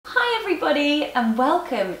everybody and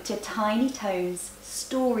welcome to Tiny Toes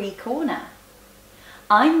Story Corner.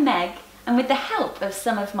 I'm Meg and with the help of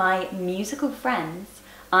some of my musical friends,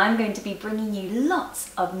 I'm going to be bringing you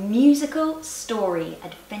lots of musical story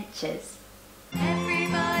adventures.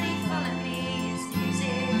 Everybody follow me, it's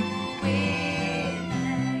music with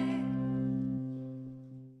Meg.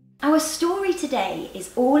 Our story today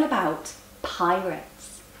is all about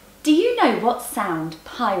pirates. Do you know what sound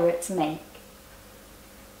pirates make?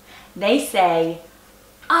 They say,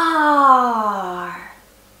 "Arr."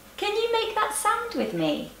 Can you make that sound with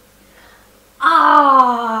me?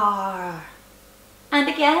 Arr. And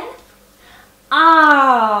again,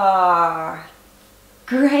 Arr.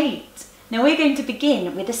 Great. Now we're going to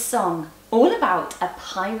begin with a song all about a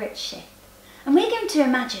pirate ship. And we're going to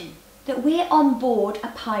imagine that we're on board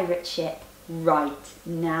a pirate ship right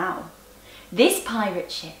now. This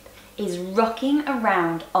pirate ship is rocking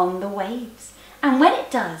around on the waves. And when it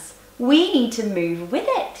does, we need to move with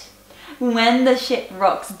it. When the ship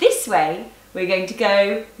rocks this way, we're going to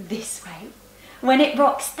go this way. When it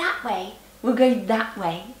rocks that way, we'll go that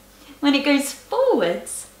way. When it goes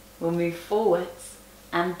forwards, we'll move forwards.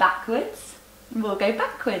 And backwards, we'll go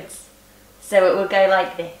backwards. So it will go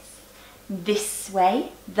like this. This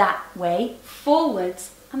way, that way, forwards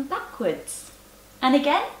and backwards. And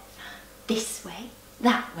again, this way,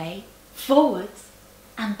 that way, forwards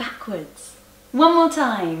and backwards. One more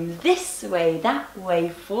time, this way, that way,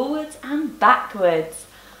 forwards and backwards.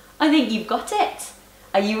 I think you've got it.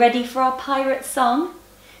 Are you ready for our pirate song?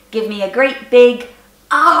 Give me a great big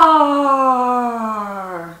 "Arr!"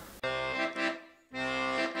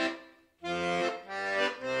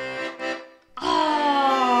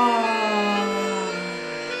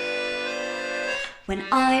 When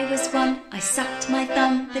I was one, I sucked my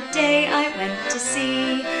thumb the day I went to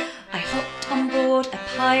sea. I hopped on board a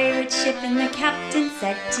pirate ship and the captain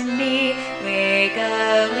said to me, "We're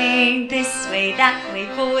going this way, that way,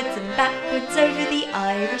 forwards and backwards over the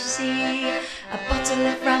Irish Sea. A bottle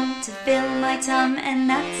of rum to fill my tum and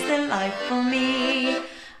that's the life for me."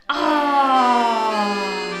 Ah,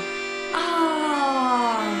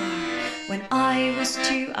 ah. When I was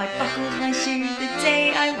 2, I buckled my shoe the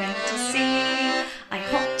day I went to sea. I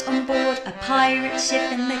hopped on board a pirate ship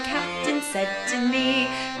and the captain said to me,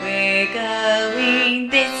 "We're going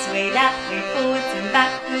this way, that way, forwards and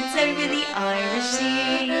backwards over the Irish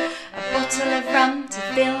Sea. A bottle of rum to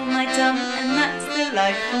fill my tum and that's the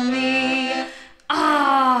life for me."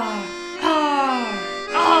 Ah, ah,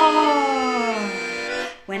 ah.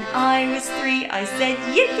 When I was 3, I said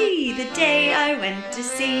yippee the day I went to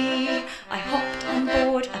sea. I hopped on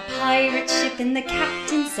board a pirate ship and the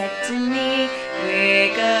captain said to me,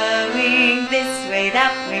 "We're going this way,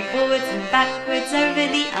 that way, forwards and backwards over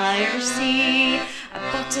the Irish Sea. A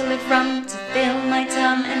bottle of rum to fill my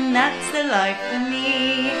tum and that's the life for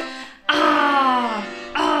me." Ah,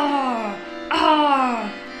 ah, ah,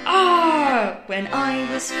 ah. When I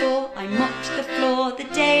was 4, I mopped the floor the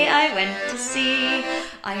day I went to sea.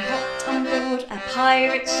 I hopped on board a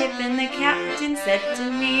pirate ship and the captain said to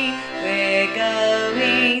me, "We're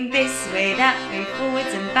going this way, that way,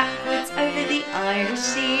 forwards and backwards over the Irish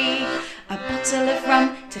Sea. A bottle of rum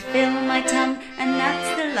to fill my tum and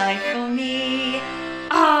that's the life for me."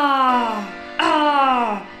 Ah,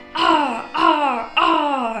 ah, ah, ah,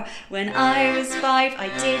 ah. When I was 5, I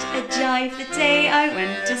did a jive the day I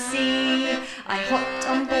went to sea. I hopped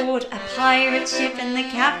on board a pirate ship and the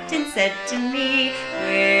captain said to me,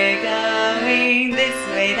 "We're going this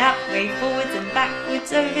way, that way, forwards and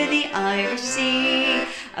backwards over the Irish Sea.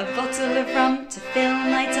 A bottle of rum to fill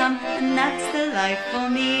my tum and that's the life for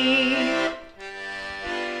me."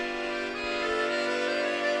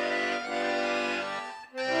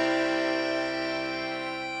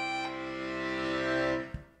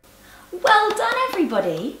 Well done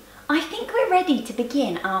everybody! I think we're ready to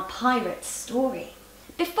begin our pirate story.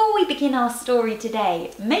 Before we begin our story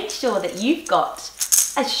today, make sure that you've got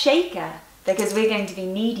a shaker because we're going to be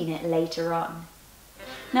needing it later on.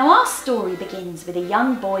 Now our story begins with a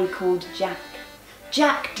young boy called Jack.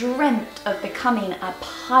 Jack dreamt of becoming a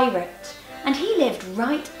pirate and he lived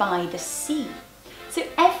right by the sea. So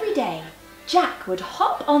every day Jack would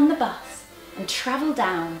hop on the bus and travel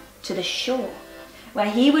down to the shore,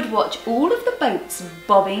 where he would watch all of the boats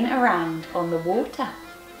bobbing around on the water.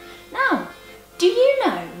 Now, do you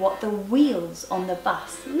know what the wheels on the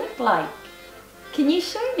bus look like? Can you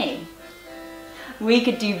show me? We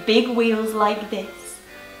could do big wheels like this,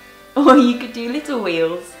 or you could do little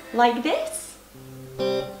wheels like this.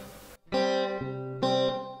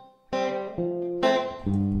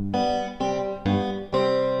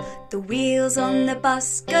 The wheels on the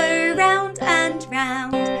bus go round and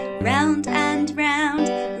round, round and round,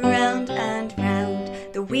 round and round.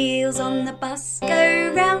 The wheels on the bus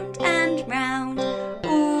go round and round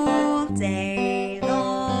all day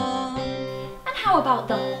long. And how about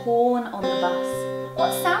the horn on the bus?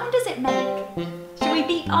 What sound does it make? Shall we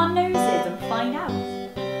beat our noses and find out?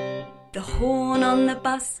 The horn on the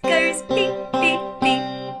bus goes beep, beep, beep,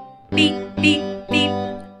 beep, beep, beep,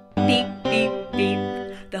 beep, beep, beep.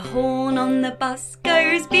 The horn on the bus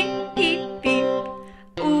goes beep, beep, beep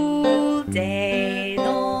all day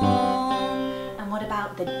long. And what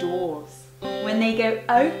about the doors? When they go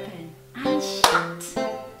open and shut?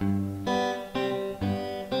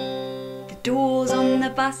 The doors on the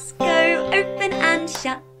bus go open and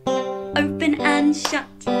shut, open and shut,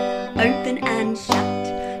 open and shut.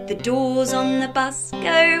 The doors on the bus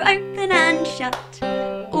go open and shut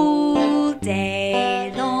all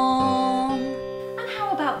day long. And how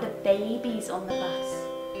about the babies on the bus?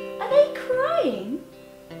 Are they crying?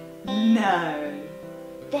 No,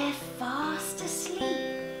 they're fast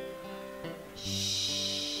asleep.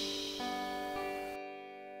 Shh.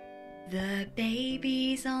 The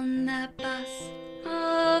babies on the bus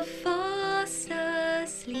are fast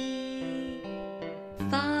asleep,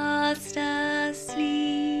 fast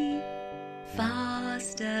asleep,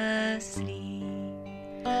 fast asleep.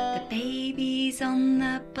 The babies on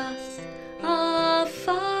the bus are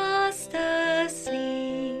fast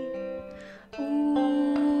asleep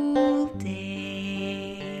all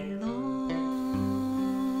day long.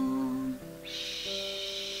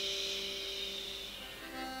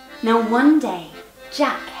 Now one day,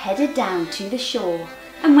 Jack headed down to the shore,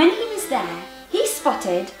 and when he was there, he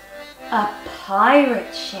spotted a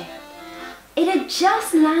pirate ship. It had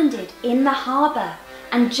just landed in the harbour,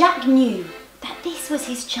 and Jack knew that this was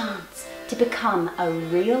his chance to become a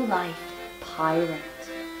real-life pirate.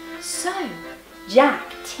 So,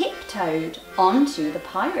 Jack tiptoed onto the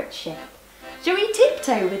pirate ship. Shall we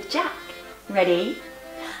tiptoe with Jack? Ready?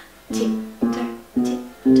 Tiptoe,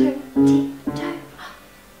 tiptoe, tiptoe.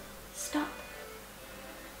 Stop.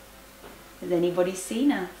 Has anybody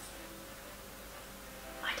seen us?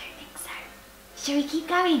 I don't think so. Shall we keep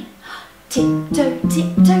going? Tiptoe,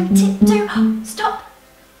 tiptoe, tiptoe. Stop.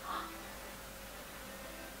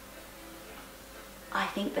 I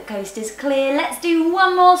think the coast is clear. Let's do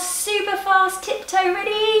one more super fast tiptoe.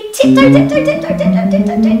 Ready? Tiptoe, tiptoe, tiptoe, tiptoe,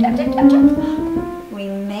 tiptoe, tiptoe, tiptoe, tiptoe. We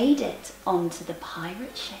made it onto the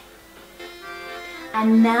pirate ship.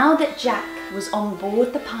 And now that Jack was on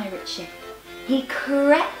board the pirate ship, he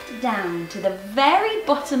crept down to the very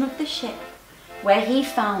bottom of the ship, where he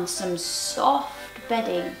found some soft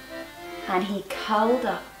bedding, and he curled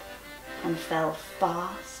up and fell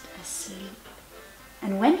fast asleep.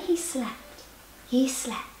 And when he slept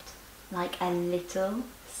like a little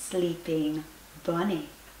sleeping bunny.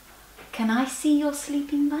 Can I see your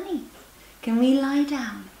sleeping bunny? Can we lie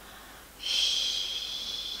down? Shh.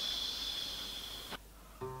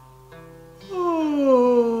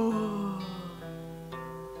 Oh.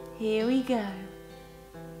 Here we go.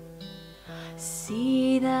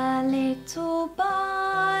 See the little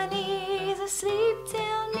bunnies asleep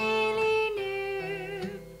till nearly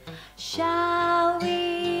noon. Shall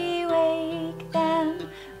we wake them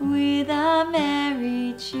with a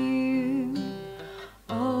merry tune?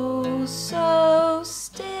 Oh, so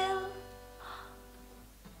still.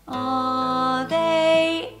 Are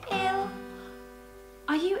they ill?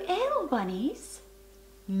 Are you ill, bunnies?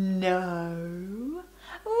 No.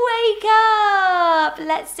 Wake up!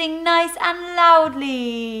 Let's sing nice and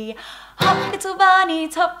loudly. Hop, little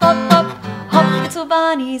bunnies, hop, hop, hop. Hop, little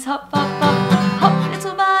bunnies, hop, hop, hop. Hop,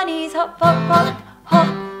 little bunnies, hop, hop, hop. Hop,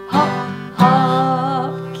 hop,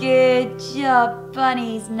 hop. Good job,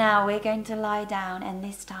 bunnies. Now we're going to lie down, and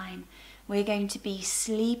this time we're going to be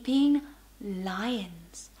sleeping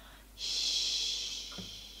lions. Shh.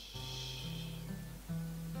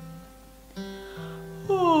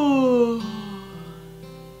 Oh.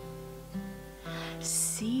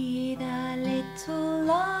 See the little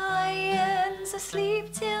lions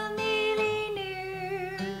asleep till nearly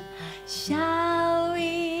noon. Shall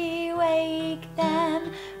we wake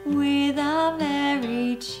them with a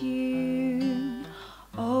merry tune?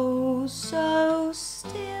 Oh, so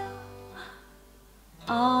still.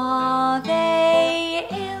 Are they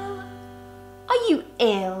ill? Are you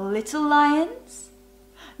ill, little lions?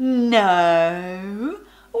 No.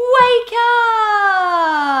 Wake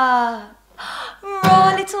up!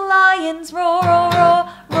 Roar, little lions, roar, roar, roar.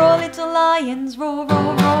 Roar, little lions, roar,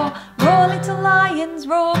 roar, roar. Roar, little lions,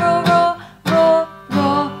 roar, roar, roar. Roar,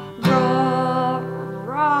 roar, roar,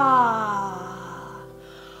 roar.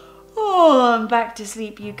 Oh, and back to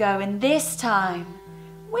sleep you go. And this time,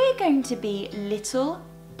 we're going to be little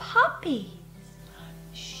puppies.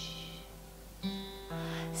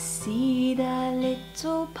 See the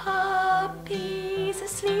little puppies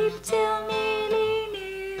asleep till nearly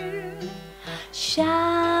noon.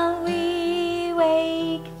 Shall we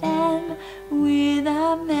wake them with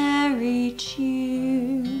a merry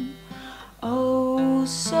tune? Oh,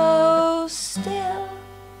 so still.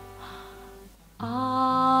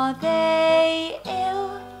 Are they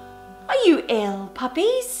ill? Are you ill,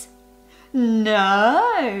 puppies?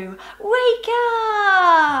 No. Wake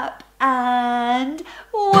up and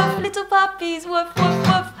woof, little puppies, woof, woof,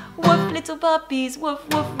 woof. Woof, little puppies, woof,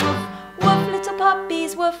 woof, woof. Woof, little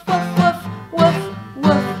puppies, woof, woof, woof. Woof,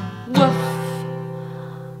 woof, woof.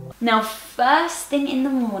 Now, first thing in the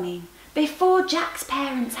morning, before Jack's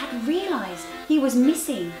parents had realised he was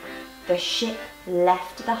missing, the ship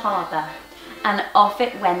left the harbour and off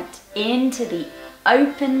it went into the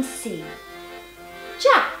open sea.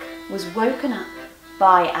 Jack was woken up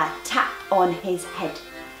by a tap on his head.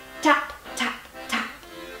 Tap, tap, tap.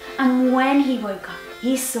 And when he woke up,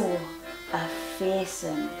 he saw a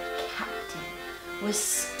fearsome captain was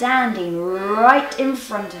standing right in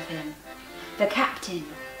front of him. The captain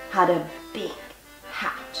had a big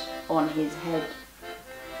hat on his head.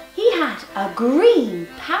 He had a green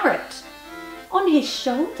parrot on his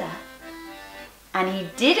shoulder. And he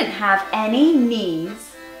didn't have any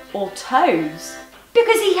knees or toes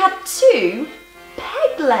because he had 2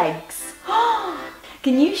 peg legs.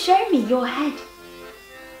 Can you show me your head?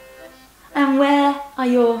 And where are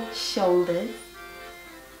your shoulders?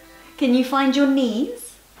 Can you find your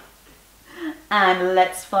knees? And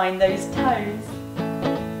let's find those toes.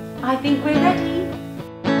 I think we're ready.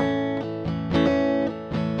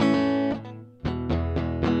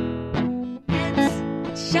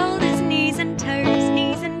 Heads, shoulders, knees and toes,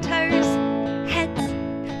 knees and toes. Heads,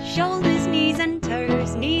 shoulders, knees and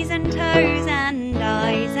toes, knees and toes. And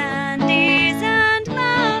eyes and ears and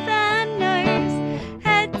mouth and nose.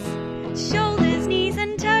 Heads, shoulders, knees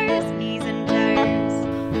and toes, knees and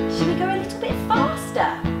toes. Should we go a little bit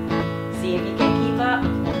faster? See if you can keep up.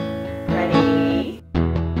 Ready?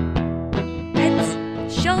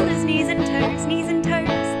 Heads, shoulders, knees and toes, knees and toes.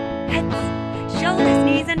 Heads, shoulders,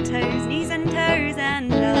 knees and toes, knees and toes.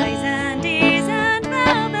 And eyes and ears and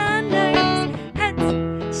mouth and nose.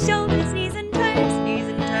 Heads, shoulders, knees and toes, knees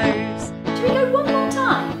and toes. Should we go one more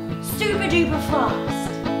time? Super duper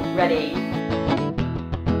fast. Ready?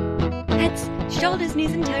 Heads, shoulders,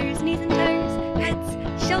 knees and toes, knees and toes. Heads,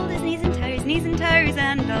 shoulders, knees and toes, knees and toes.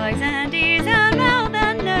 And eyes and ears and mouth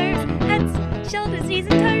and nose. Heads, shoulders, knees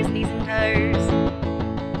and toes, knees and toes.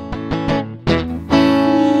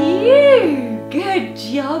 Good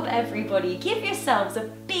job, everybody. Give yourselves a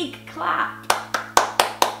big clap.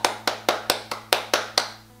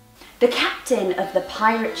 The captain of the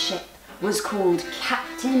pirate ship was called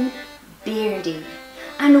Captain Beardy.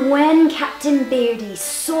 And when Captain Beardy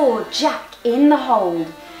saw Jack in the hold,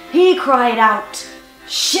 he cried out,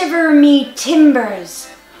 "Shiver me timbers!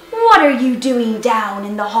 What are you doing down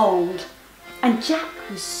in the hold?" And Jack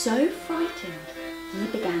was so frightened, he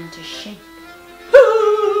began to shake.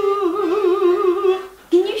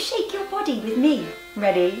 Can you shake your body with me?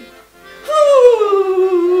 Ready?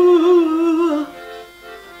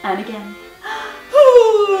 And again.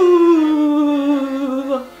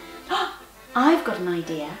 I've got an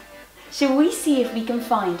idea. Shall we see if we can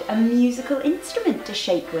find a musical instrument to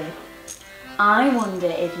shake with? I wonder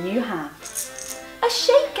if you have a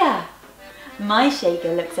shaker. My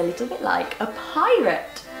shaker looks a little bit like a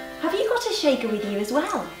pirate. Have you got a shaker with you as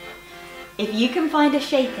well? If you can find a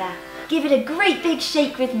shaker, give it a great big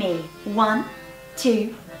shake with me. 1,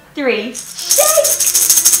 2, 3, shake!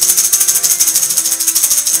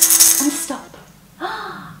 And stop.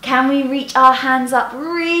 Can we reach our hands up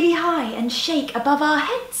really high and shake above our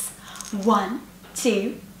heads? 1,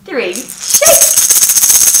 2, 3, shake!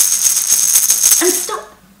 And stop.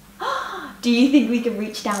 Do you think we can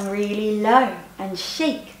reach down really low and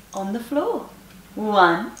shake on the floor?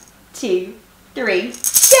 1, 2, 3,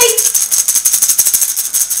 shake!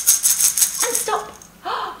 And stop.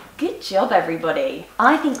 Good job, everybody.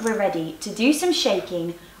 I think we're ready to do some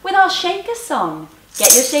shaking with our shaker song.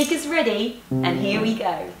 Get your shakers ready, and here we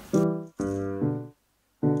go.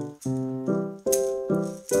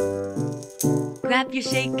 Grab your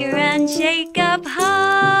shaker and shake up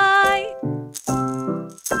high.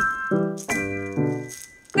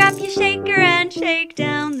 Grab your shaker and shake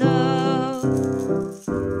down low.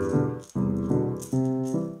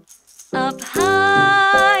 Up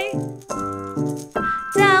high,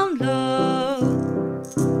 down low.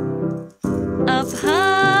 Up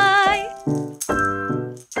high,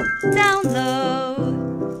 down low.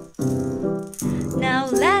 Now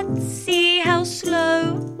let's Let's see how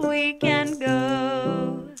slow we can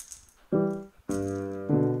go.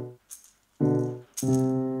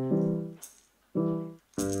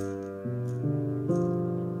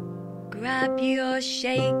 Grab your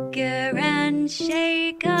shaker and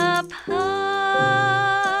shake up high.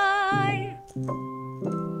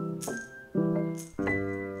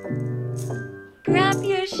 Grab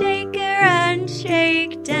your shaker and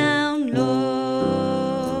shake down low.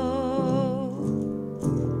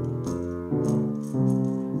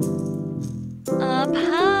 Up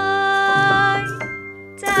high,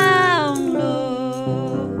 down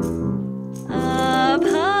low. Up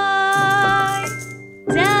high,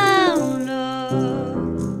 down low.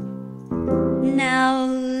 Now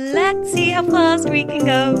let's see how fast we can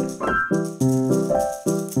go.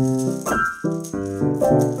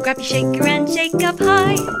 Grab your shaker and shake up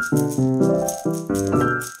high.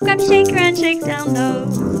 Grab your shaker and shake down low.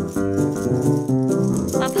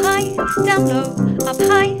 Up high, down low. Up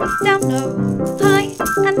high, down low. High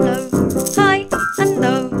and low. High and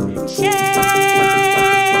low. Shake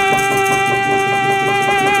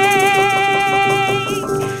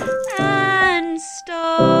and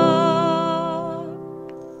stop.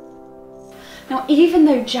 Now, even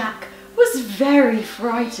though Jack was very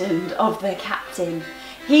frightened of the captain,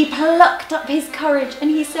 he plucked up his courage and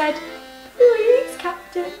he said, "Please,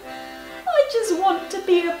 Captain, I just want to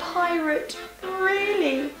be a pirate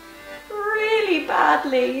really, really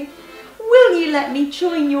badly. Will you let me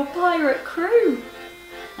join your pirate crew?"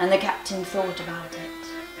 And the captain thought about it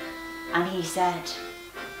and he said,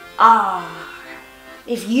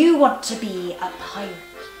 "If you want to be a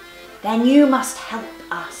pirate, then you must help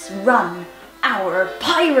us run our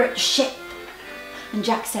pirate ship." And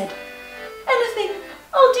Jack said, "Anything,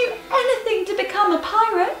 I'll do anything to become a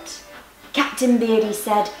pirate." Captain Beardy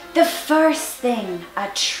said, "The first thing a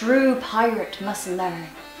true pirate must learn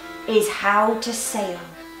is how to sail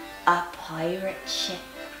a pirate ship."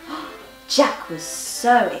 Jack was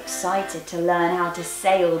so excited to learn how to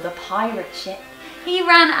sail the pirate ship. He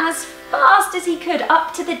ran as fast as he could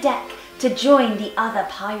up to the deck to join the other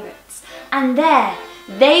pirates. And there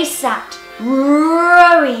they sat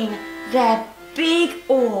rowing their big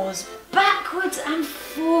oars backwards and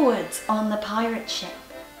forwards on the pirate ship.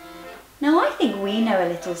 Now I think we know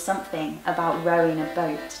a little something about rowing a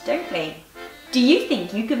boat, don't we? Do you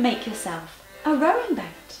think you could make yourself a rowing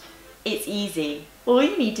boat? It's easy. All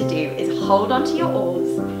you need to do is hold onto your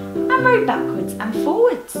oars and row backwards and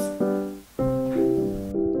forwards.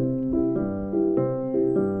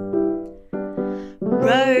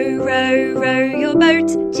 Row, row, row your boat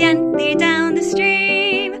gently down the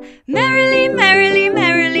stream. Merrily, merrily,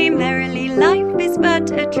 merrily, merrily, life is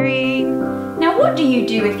but a dream. Now what do you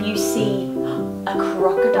do if you see a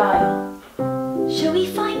crocodile? Shall we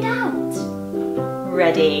find out?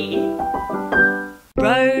 Ready?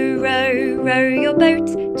 Row, row, row your boat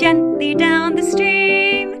gently down the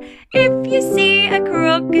stream. If you see a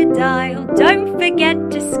crocodile, don't forget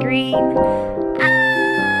to scream. Ah!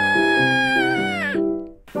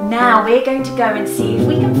 Now we're going to go and see if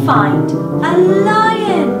we can find a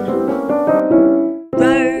lion.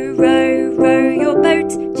 Row, row, row your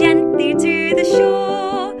boat gently to the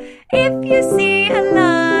shore. If you see a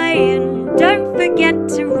lion, don't forget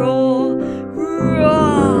to roar.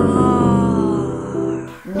 Roar!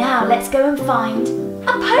 Now let's go and find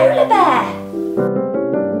a polar bear.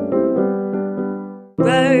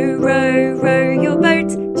 Row, row, row your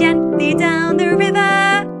boat gently down the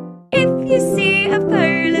river. If you see a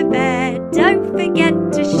polar bear, don't forget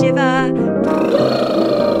to shiver.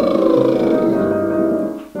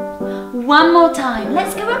 One more time,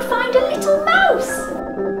 let's go and find a little mouse.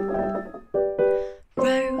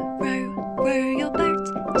 Row, row, row your boat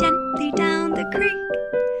gently down the creek.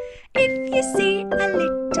 If you see a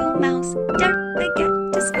little mouse, don't forget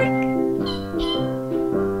to squeak.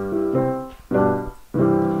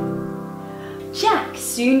 Jack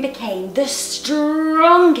soon became the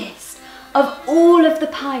strongest of all of the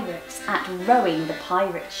pirates at rowing the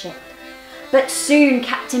pirate ship. But soon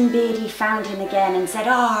Captain Beardy found him again and said,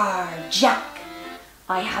 Jack,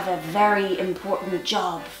 I have a very important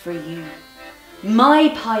job for you. My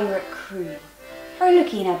pirate crew are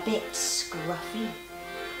looking a bit scruffy.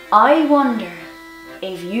 I wonder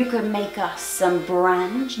if you could make us some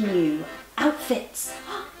brand new outfits."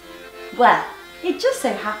 Well, it just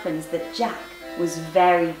so happens that Jack was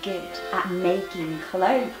very good at making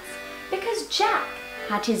clothes because Jack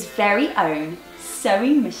had his very own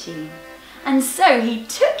sewing machine. And so he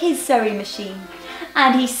took his sewing machine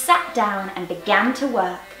and he sat down and began to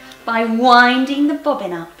work by winding the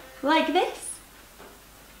bobbin up like this.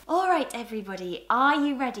 All right, everybody, are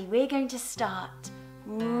you ready? We're going to start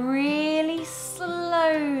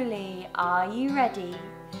Are you ready?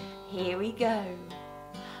 Here we go.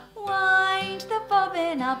 Wind the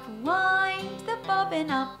bobbin up, wind the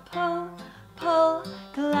bobbin up, pull, pull,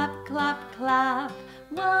 clap, clap, clap.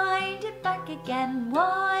 Wind it back again,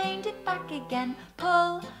 wind it back again,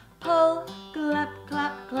 pull, pull, clap,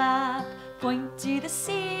 clap, clap. Point to the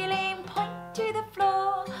ceiling, point to the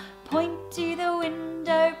floor, point to the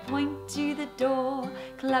window, point to the door.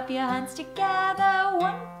 Clap your hands together,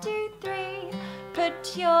 1, 2, 3.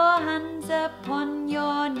 Put your hands upon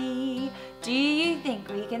your knee. Do you think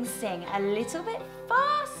we can sing a little bit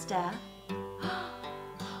faster?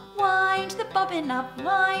 Wind the bobbin up,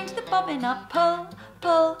 wind the bobbin up, pull,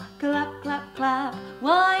 pull, clap, clap, clap.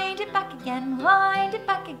 Wind it back again,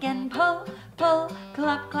 pull, pull,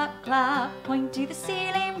 clap, clap, clap. Point to the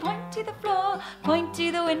ceiling, point to the floor, point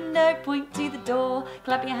to the window, point to the door.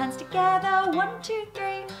 Clap your hands together, 1, 2,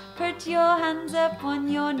 3. Put your hands up on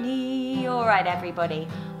your knee. All right, everybody.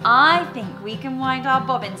 I think we can wind our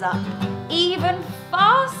bobbins up even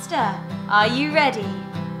faster. Are you ready?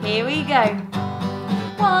 Here we go.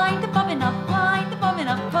 Wind the bobbin up,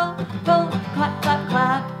 pull, pull, clap, clap,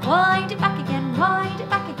 clap. Wind it back again,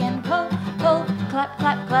 pull, pull, clap,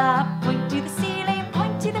 clap, clap. Point to the ceiling,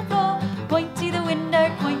 point to the floor, point to the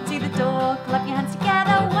window, point to the door. Clap your hands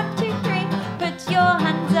together, 1, 2, 3. Put your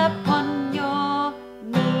hands up on your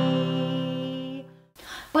knee.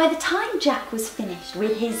 By the time Jack was finished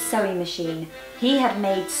with his sewing machine, he had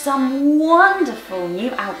made some wonderful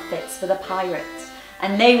new outfits for the pirates,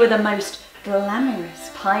 and they were the most glamorous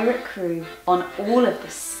pirate crew on all of the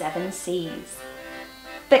 7 seas.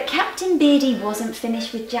 But Captain Beardy wasn't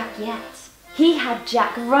finished with Jack yet. He had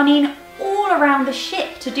Jack running all around the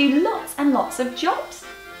ship to do lots and lots of jobs.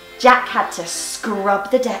 Jack had to scrub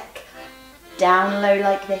the deck, down low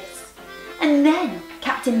like this, and then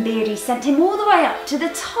Captain Beardy sent him all the way up to the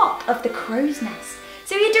top of the crow's nest,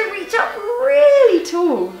 so he had to reach up really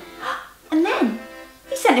tall. And then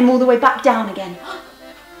he sent him all the way back down again,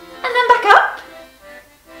 and then back up,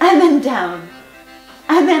 and then down,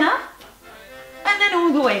 and then up, and then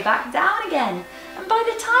all the way back down again. And by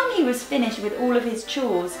the time he was finished with all of his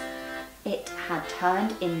chores, it had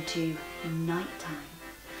turned into night time.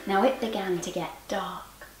 Now it began to get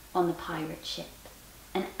dark on the pirate ship,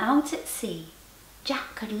 and out at sea,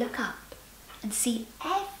 Jack could look up and see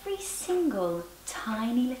every single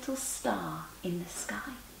tiny little star in the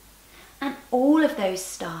sky. And all of those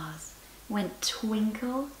stars went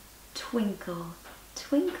twinkle, twinkle,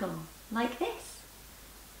 twinkle, like this.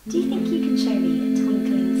 Do you think you can show me a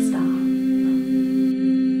twinkling star?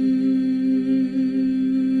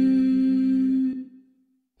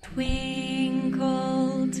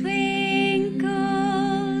 Twinkle, twinkle,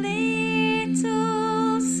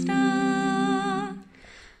 little star,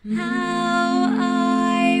 how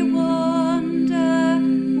I wonder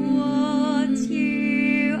what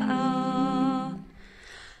you are.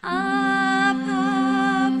 Up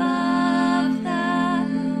above the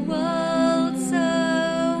world so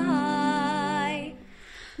high,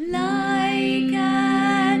 like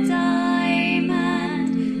a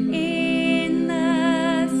diamond in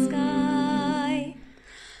the sky.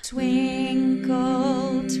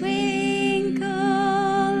 Twinkle, twinkle,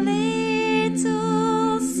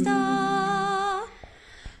 little star,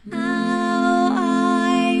 how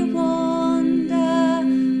I wonder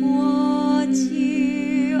what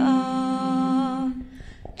you are.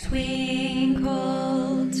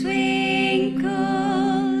 Twinkle, twinkle,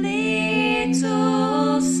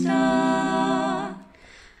 little star,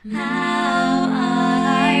 how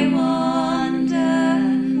I wonder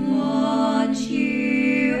what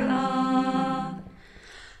you are.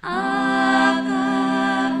 Up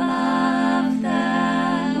above the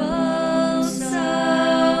world so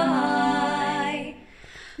high,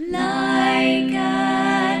 like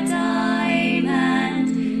a diamond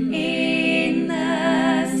in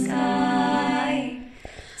the sky.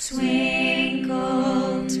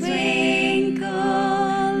 Twinkle, twinkle,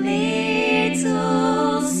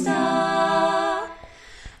 little star,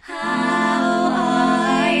 how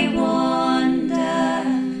I wonder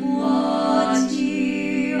what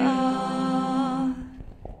you are.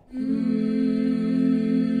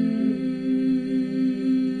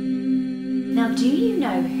 Now, do you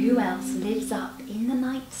know who else lives up in the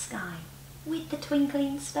night sky with the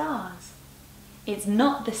twinkling stars? It's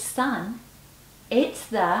not the sun, it's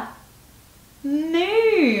the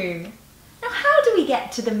moon. Now, how do we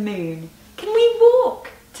get to the moon? Can we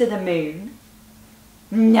walk to the moon?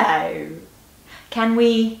 No. Can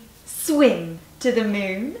we swim to the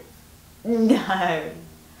moon? No.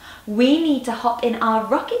 We need to hop in our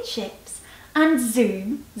rocket ships and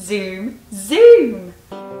zoom, zoom, zoom.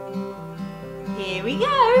 Here we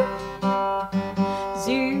go.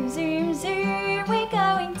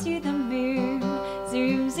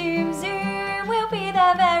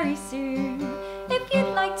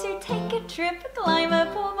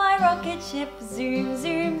 ship. Zoom,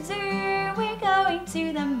 zoom, zoom, we're going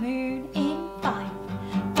to the moon in 5,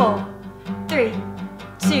 4, 3,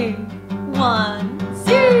 2, 1,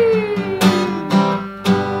 zoom!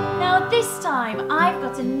 Now this time I've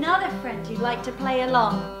got another friend who'd like to play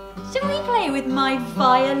along. Shall we play with my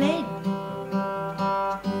violin?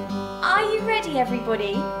 Are you ready,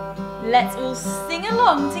 everybody? Let's all sing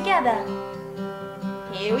along together.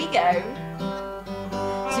 Here we go.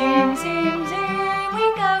 Zoom, zoom, zoom,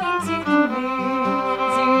 we're going to the moon.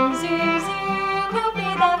 Zoom, zoom, zoom, we'll be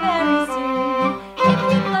there very soon. If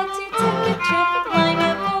you'd like to take a trip, climb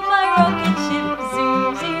aboard my rocket ship.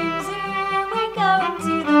 Zoom, zoom, zoom, we're going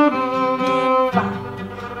to the moon in 5,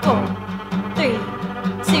 4, 3,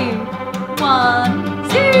 2, 1,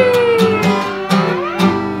 zoom!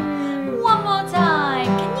 One more time.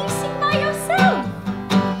 Can you sing by yourself?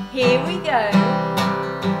 Here we go.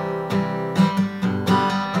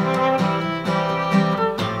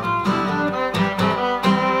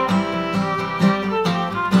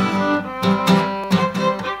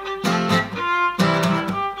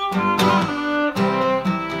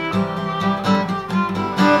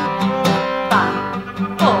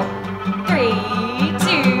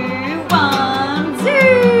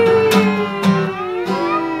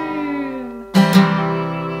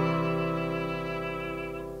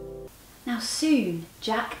 Now soon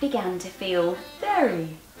Jack began to feel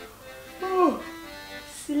very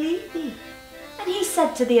sleepy, and he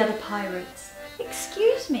said to the other pirates,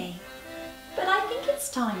 "Excuse me, but I think it's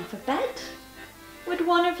time for bed. Would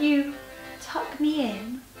one of you tuck me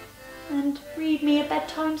in and read me a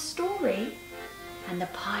bedtime story?" And the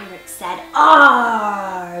pirates said,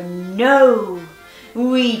 no,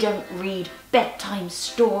 we don't read bedtime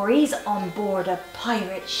stories on board a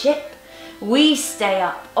pirate ship. We stay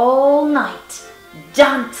up all night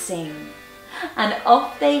dancing." And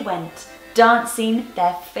off they went, dancing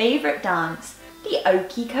their favourite dance, the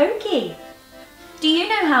Okey Cokey. Do you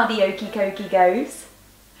know how the Okey Cokey goes?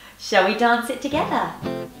 Shall we dance it together?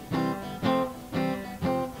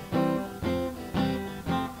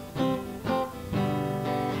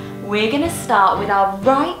 We're going to start with our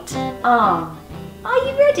right arm. Are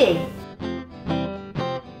you ready?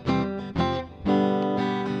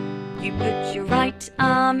 You put your right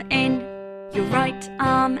arm in, your right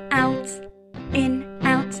arm out, in,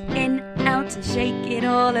 out, and shake it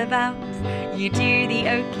all about. You do the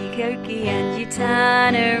Okey Cokey and you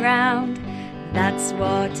turn around. That's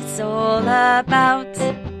what it's all about.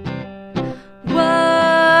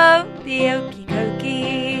 Whoa, the Okey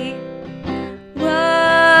Cokey.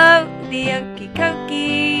 Whoa, the Okey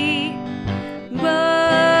Cokey.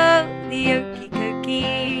 Whoa, the Okey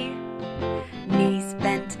Cokey. Knees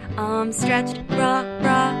bent, arms stretched, rah,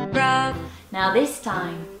 rah, rah. Now this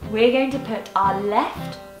time we're going to put our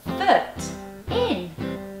left foot in.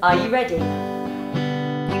 Are you ready?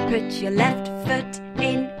 You put your left foot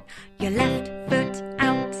in, your left foot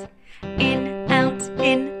out, in, out,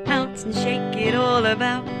 and shake it all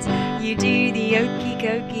about. You do the Okey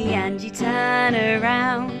Cokey and you turn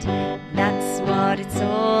around. That's what it's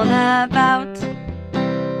all about.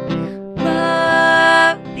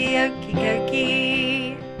 Whoa, the Okey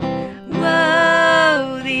Cokey.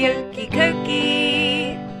 Whoa, the Okey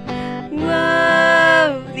Cokey.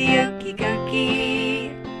 Whoa, the Okey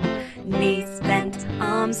Cokey. Knees bent,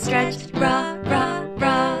 arms stretched, rah, rah,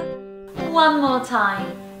 rah. One more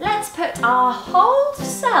time. Let's put our whole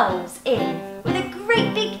selves in with a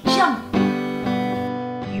great big jump.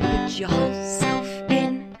 You put your whole self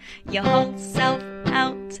in, your whole self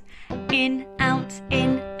out, in, out,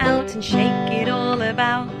 and shake it all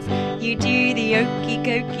about. You do the Okey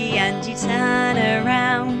Cokey and you turn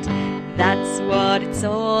around. That's what it's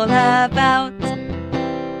all about.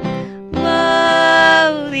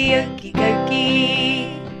 Whoa, the Okey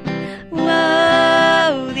Cokey.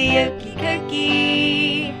 Whoa, the Okey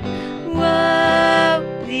Cokey. Whoa,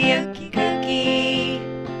 the Okey Cokey.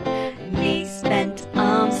 Knees bent,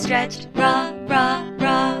 arms stretched, rah, rah,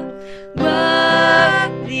 rah. Whoa,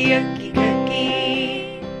 the Okey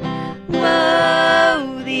Cokey.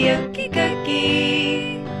 Whoa, the Okey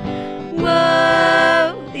Cokey.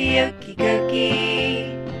 Whoa, the Okey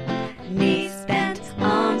Cokey. Knees bent,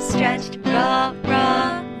 arms stretched, rah,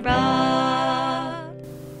 rah, rah.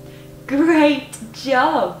 Great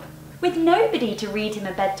job! With nobody to read him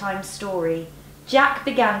a bedtime story, Jack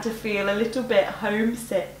began to feel a little bit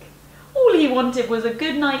homesick. All he wanted was a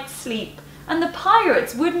good night's sleep, and the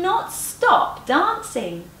pirates would not stop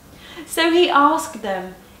dancing. So he asked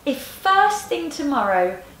them if first thing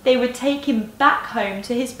tomorrow they would take him back home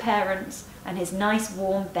to his parents and his nice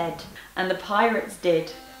warm bed. And the pirates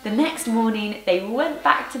did. The next morning they went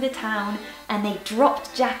back to the town and they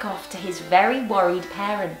dropped Jack off to his very worried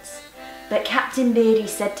parents. But Captain Beardy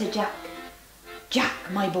said to Jack, "Jack,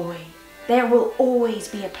 my boy, there will always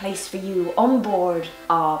be a place for you on board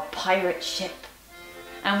our pirate ship."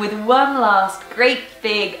 And with one last great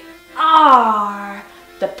big "Arr!"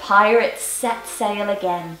 the pirates set sail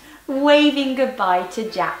again, waving goodbye to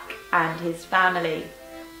Jack and his family.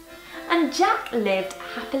 And Jack lived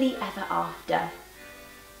happily ever after.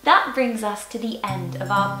 That brings us to the end of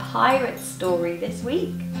our pirate story this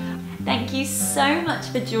week. Thank you so much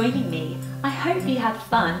for joining me. I hope you had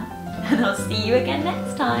fun, and I'll see you again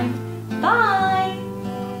next time. Bye!